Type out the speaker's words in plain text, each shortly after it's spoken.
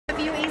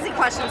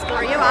questions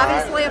for you.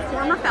 Obviously a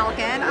former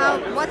Falcon.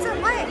 What's it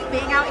like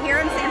being out here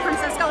in San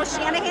Francisco with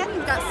Shanahan?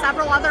 You've got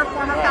several other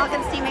former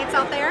Falcons teammates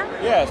out there.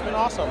 Yeah, it's been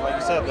awesome. Like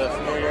you said, the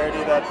familiarity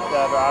that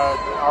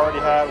I already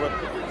had with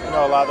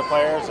a lot of the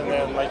players, and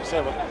then like you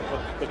said with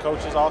the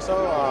coaches also.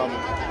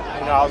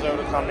 I was able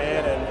to come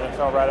in and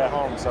felt right at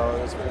home. So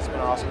it's been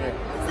an awesome year.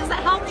 Does it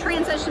help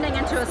transitioning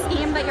into a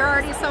scheme that you're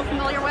already so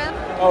familiar with?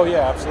 Oh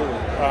yeah, absolutely.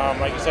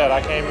 Like you said,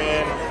 I came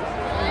in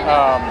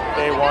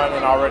day one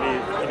and already,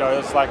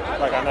 it's like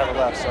I never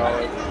left. So,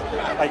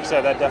 like you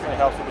said, that definitely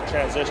helps with the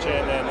transition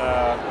and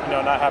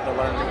not having to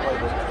learn a new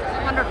playbook.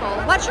 Wonderful.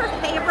 What's your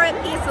favorite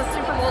piece of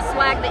Super Bowl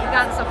swag that you've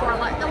gotten so far?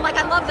 Like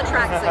I love the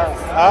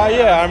tracksuits.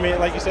 Yeah,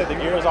 like you said, the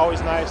gear is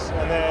always nice,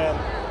 and then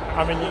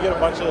you get a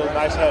bunch of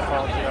nice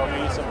headphones,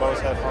 Meets and Bose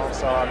headphones.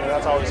 So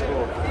that's always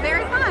cool.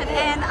 Very fun.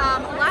 And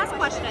last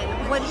question: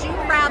 would you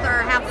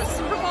rather have the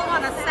Super Bowl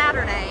on a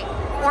Saturday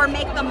or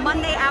make the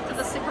Monday after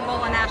the Super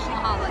Bowl a national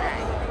holiday?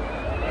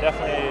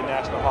 Definitely a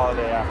national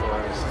holiday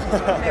afterwards.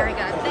 Very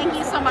good. Thank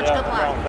you so much. Yeah, Good luck.